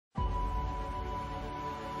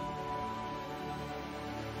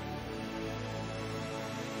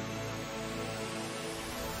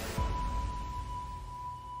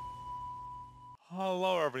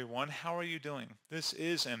Hello everyone, how are you doing? This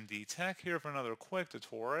is MD Tech here for another quick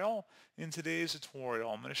tutorial. In today's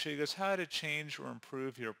tutorial, I'm going to show you guys how to change or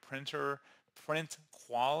improve your printer print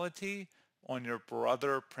quality on your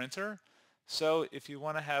Brother printer. So if you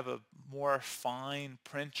want to have a more fine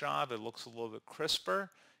print job, it looks a little bit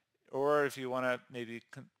crisper, or if you want to maybe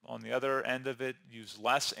on the other end of it use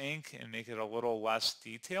less ink and make it a little less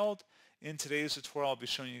detailed. In today's tutorial, I'll be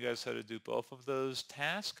showing you guys how to do both of those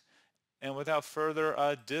tasks. And without further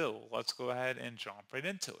ado, let's go ahead and jump right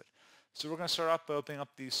into it. So we're going to start off by opening up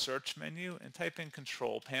the search menu and type in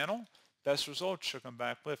Control Panel. Best results should come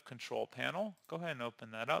back with Control Panel. Go ahead and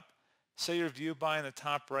open that up. Set your view by in the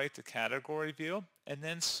top right to Category View, and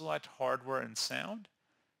then select Hardware and Sound.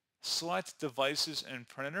 Select Devices and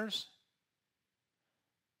Printers,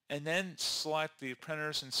 and then select the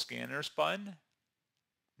Printers and Scanners button.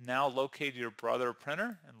 Now locate your Brother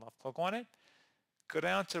printer and left click on it. Go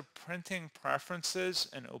down to Printing Preferences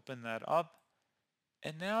and open that up.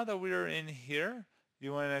 And now that we're in here,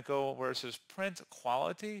 you want to go where it says Print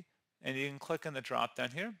Quality, and you can click on the drop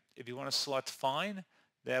down here. If you want to select Fine,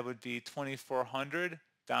 that would be 2400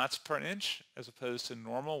 dots per inch as opposed to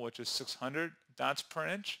normal, which is 600 dots per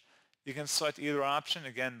inch. You can select either option.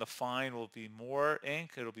 Again, the Fine will be more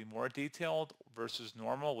ink, it'll be more detailed versus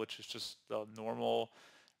normal, which is just the normal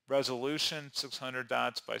resolution, 600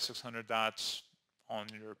 dots by 600 dots on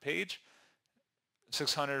your page,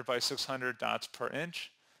 600 by 600 dots per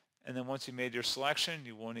inch. And then once you made your selection,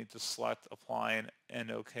 you will need to select Apply and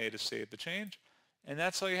OK to save the change. And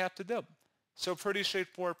that's all you have to do. So pretty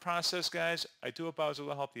straightforward process, guys. I do hope I was able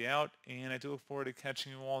to help you out, and I do look forward to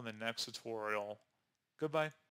catching you all in the next tutorial. Goodbye.